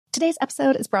Today's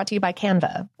episode is brought to you by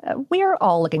Canva. We're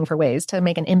all looking for ways to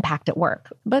make an impact at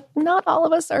work, but not all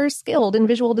of us are skilled in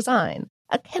visual design.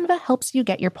 Canva helps you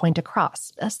get your point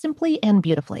across, simply and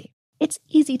beautifully. It's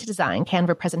easy to design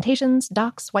Canva presentations,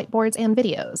 docs, whiteboards, and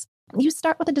videos. You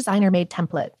start with a designer-made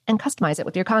template and customize it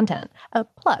with your content.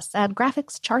 Plus, add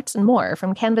graphics, charts, and more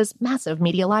from Canva's massive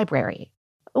media library.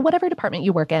 Whatever department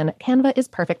you work in, Canva is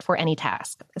perfect for any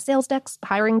task. Sales decks,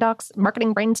 hiring docs,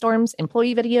 marketing brainstorms,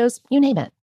 employee videos, you name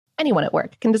it. Anyone at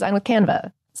work can design with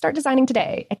Canva. Start designing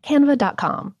today at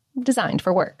canva.com. Designed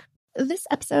for work. This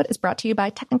episode is brought to you by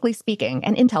Technically Speaking,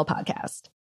 an Intel podcast.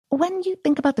 When you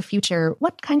think about the future,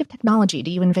 what kind of technology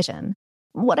do you envision?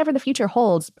 Whatever the future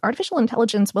holds, artificial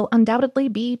intelligence will undoubtedly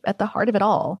be at the heart of it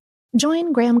all.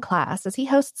 Join Graham Class as he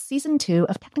hosts Season 2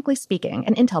 of Technically Speaking,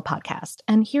 an Intel podcast,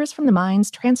 and hears from the minds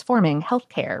transforming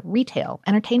healthcare, retail,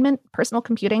 entertainment, personal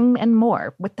computing, and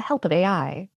more with the help of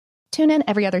AI. Tune in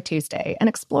every other Tuesday and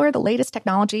explore the latest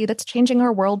technology that's changing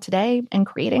our world today and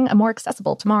creating a more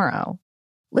accessible tomorrow.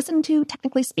 Listen to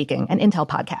Technically Speaking, an Intel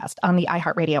podcast on the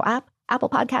iHeartRadio app, Apple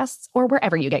Podcasts, or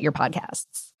wherever you get your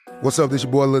podcasts. What's up, this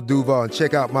your boy Lil Duval, and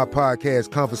check out my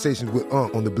podcast, Conversations with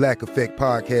Unc, on the Black Effect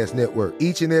Podcast Network.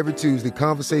 Each and every Tuesday,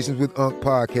 Conversations with Unc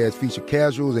podcast feature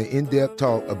casual and in-depth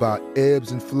talk about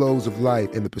ebbs and flows of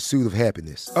life and the pursuit of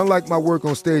happiness. Unlike my work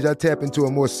on stage, I tap into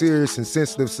a more serious and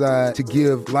sensitive side to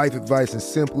give life advice and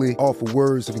simply offer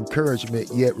words of encouragement,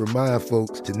 yet remind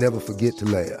folks to never forget to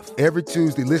laugh. Every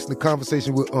Tuesday, listen to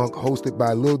Conversation with Unc, hosted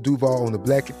by Lil Duval on the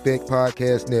Black Effect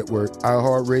Podcast Network,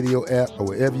 iHeartRadio app, or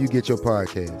wherever you get your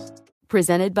podcasts.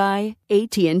 Presented by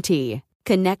AT&T.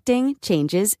 Connecting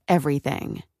changes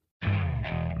everything.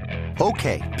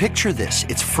 Okay, picture this.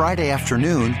 It's Friday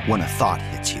afternoon when a thought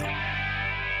hits you.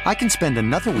 I can spend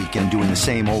another weekend doing the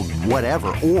same old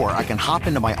whatever, or I can hop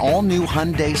into my all-new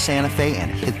Hyundai Santa Fe and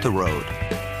hit the road.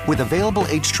 With available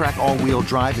H-Track all-wheel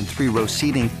drive and 3-row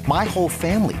seating, my whole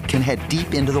family can head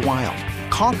deep into the wild.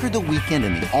 Conquer the weekend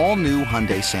in the all-new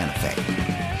Hyundai Santa Fe.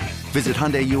 Visit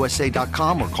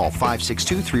HyundaiUSA.com or call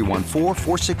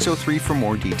 562-314-4603 for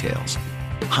more details.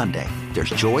 Hyundai, there's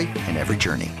joy in every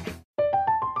journey.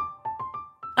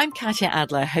 I'm Katya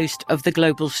Adler, host of The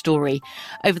Global Story.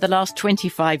 Over the last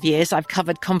 25 years, I've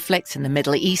covered conflicts in the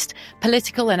Middle East,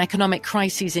 political and economic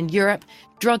crises in Europe,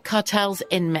 drug cartels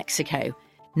in Mexico.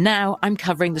 Now I'm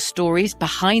covering the stories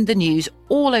behind the news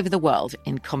all over the world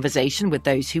in conversation with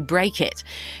those who break it.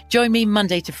 Join me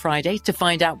Monday to Friday to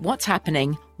find out what's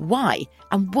happening, why,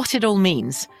 and what it all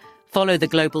means. Follow The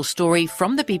Global Story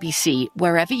from the BBC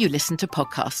wherever you listen to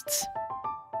podcasts.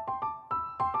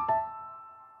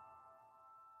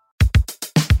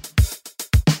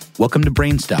 Welcome to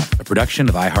Brainstuff, a production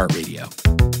of iHeartRadio.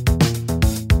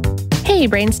 Hey,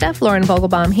 Brainstuff, Lauren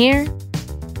Vogelbaum here.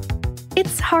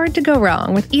 It's hard to go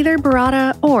wrong with either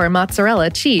burrata or mozzarella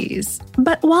cheese.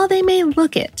 But while they may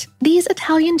look it, these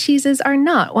Italian cheeses are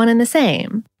not one and the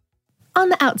same. On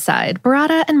the outside,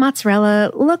 burrata and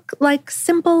mozzarella look like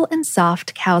simple and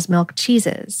soft cow's milk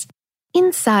cheeses.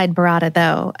 Inside burrata,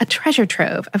 though, a treasure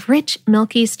trove of rich,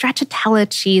 milky stracciatella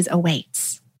cheese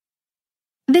awaits.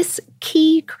 This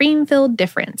key cream-filled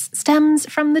difference stems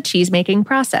from the cheese-making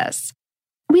process.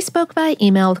 We spoke via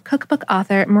email with cookbook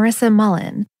author Marissa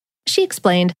Mullen. She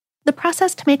explained, the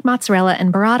process to make mozzarella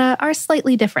and burrata are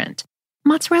slightly different.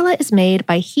 Mozzarella is made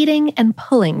by heating and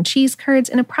pulling cheese curds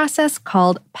in a process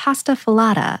called pasta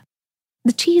filata.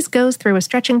 The cheese goes through a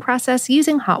stretching process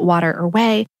using hot water or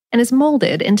whey and is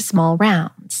molded into small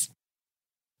rounds.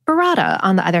 Burrata,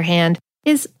 on the other hand,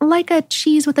 is like a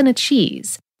cheese within a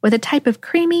cheese, with a type of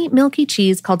creamy, milky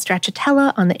cheese called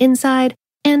stracciatella on the inside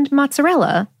and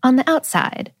mozzarella on the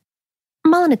outside.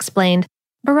 Mullen explained,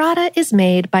 burrata is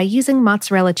made by using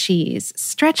mozzarella cheese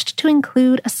stretched to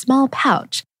include a small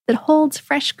pouch that holds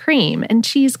fresh cream and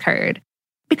cheese curd.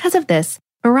 Because of this,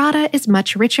 burrata is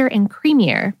much richer and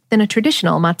creamier than a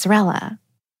traditional mozzarella.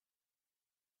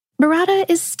 Burrata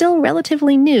is still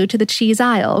relatively new to the cheese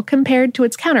aisle compared to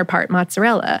its counterpart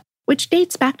mozzarella, which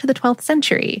dates back to the 12th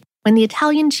century, when the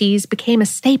Italian cheese became a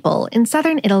staple in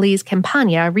southern Italy's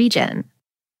Campania region.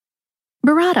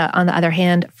 Burrata, on the other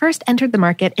hand, first entered the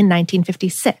market in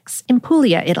 1956 in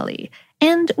Puglia, Italy,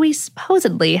 and we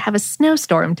supposedly have a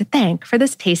snowstorm to thank for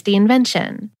this tasty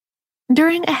invention.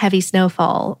 During a heavy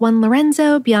snowfall, one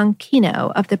Lorenzo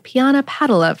Bianchino of the Piana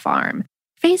Padula farm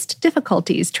faced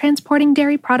difficulties transporting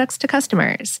dairy products to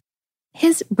customers.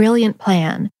 His brilliant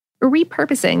plan,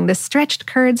 repurposing the stretched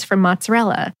curds from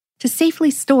mozzarella to safely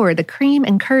store the cream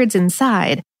and curds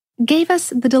inside, gave us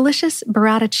the delicious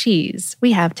burrata cheese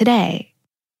we have today.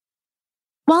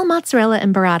 While mozzarella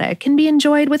and burrata can be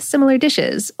enjoyed with similar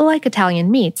dishes, like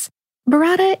Italian meats,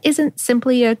 Burrata isn't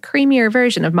simply a creamier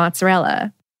version of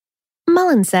mozzarella.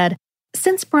 Mullen said,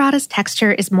 "Since burrata's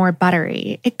texture is more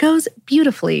buttery, it goes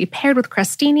beautifully paired with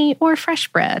crostini or fresh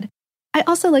bread. I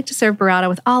also like to serve burrata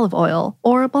with olive oil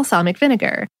or balsamic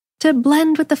vinegar to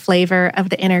blend with the flavor of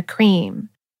the inner cream.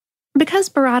 Because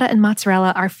burrata and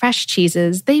mozzarella are fresh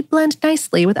cheeses, they blend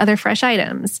nicely with other fresh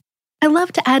items. I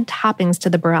love to add toppings to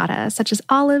the burrata, such as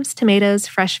olives, tomatoes,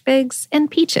 fresh figs, and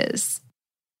peaches."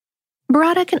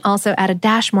 Burrata can also add a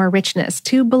dash more richness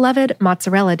to beloved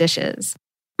mozzarella dishes.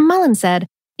 Mullen said,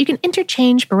 "You can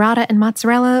interchange burrata and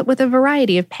mozzarella with a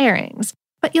variety of pairings,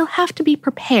 but you'll have to be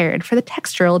prepared for the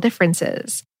textural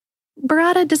differences.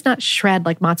 Burrata does not shred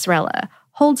like mozzarella,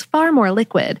 holds far more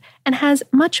liquid, and has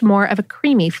much more of a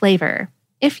creamy flavor.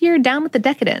 If you're down with the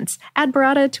decadence, add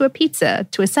burrata to a pizza,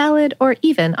 to a salad, or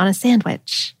even on a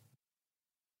sandwich."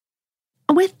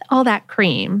 With all that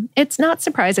cream, it's not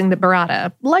surprising that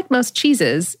burrata, like most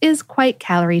cheeses, is quite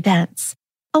calorie-dense.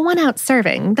 A 1-ounce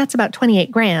serving, that's about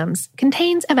 28 grams,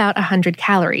 contains about 100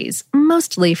 calories,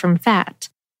 mostly from fat.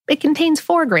 It contains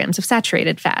 4 grams of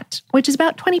saturated fat, which is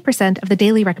about 20% of the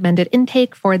daily recommended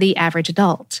intake for the average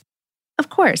adult. Of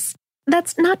course,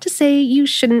 that's not to say you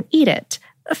shouldn't eat it.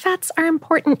 Fats are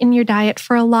important in your diet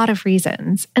for a lot of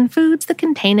reasons, and foods that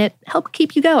contain it help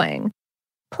keep you going.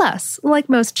 Plus, like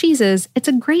most cheeses, it's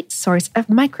a great source of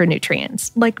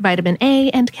micronutrients like vitamin A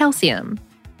and calcium.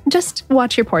 Just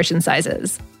watch your portion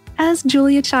sizes. As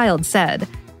Julia Child said,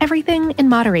 everything in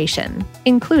moderation,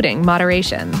 including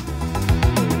moderation.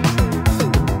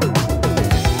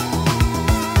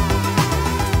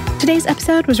 Today's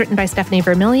episode was written by Stephanie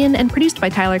Vermillion and produced by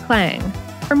Tyler Klang.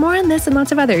 For more on this and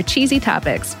lots of other cheesy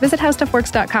topics, visit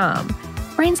howstuffworks.com.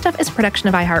 Brainstuff is a production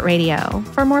of iHeartRadio.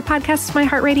 For more podcasts from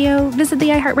iHeartRadio, visit the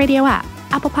iHeartRadio app,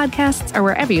 Apple Podcasts, or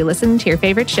wherever you listen to your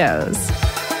favorite shows.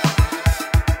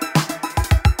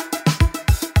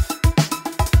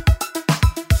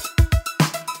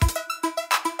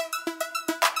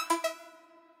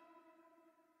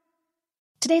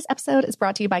 Today's episode is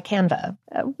brought to you by Canva.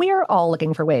 We're all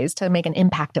looking for ways to make an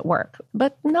impact at work,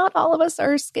 but not all of us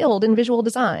are skilled in visual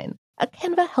design.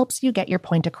 Canva helps you get your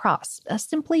point across,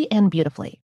 simply and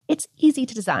beautifully. It's easy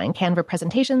to design Canva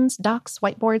presentations, docs,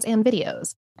 whiteboards, and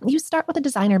videos. You start with a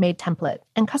designer-made template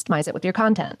and customize it with your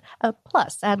content.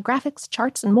 Plus, add graphics,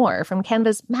 charts, and more from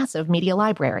Canva's massive media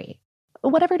library.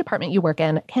 Whatever department you work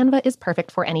in, Canva is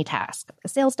perfect for any task.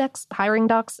 Sales decks, hiring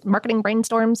docs, marketing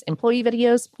brainstorms, employee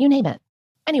videos, you name it.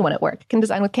 Anyone at work can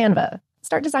design with Canva.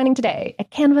 Start designing today at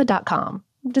canva.com.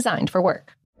 Designed for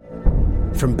work.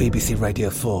 From BBC Radio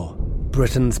 4,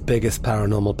 Britain's biggest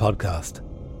paranormal podcast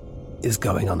is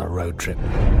going on a road trip.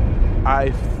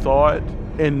 I thought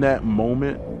in that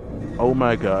moment, oh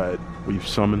my God, we've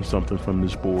summoned something from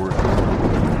this board.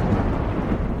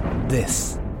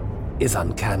 This is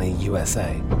Uncanny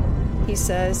USA. He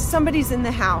says, somebody's in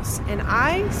the house, and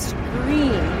I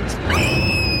screamed.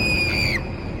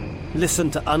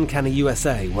 Listen to Uncanny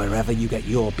USA wherever you get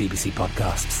your BBC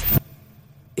podcasts,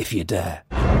 if you dare.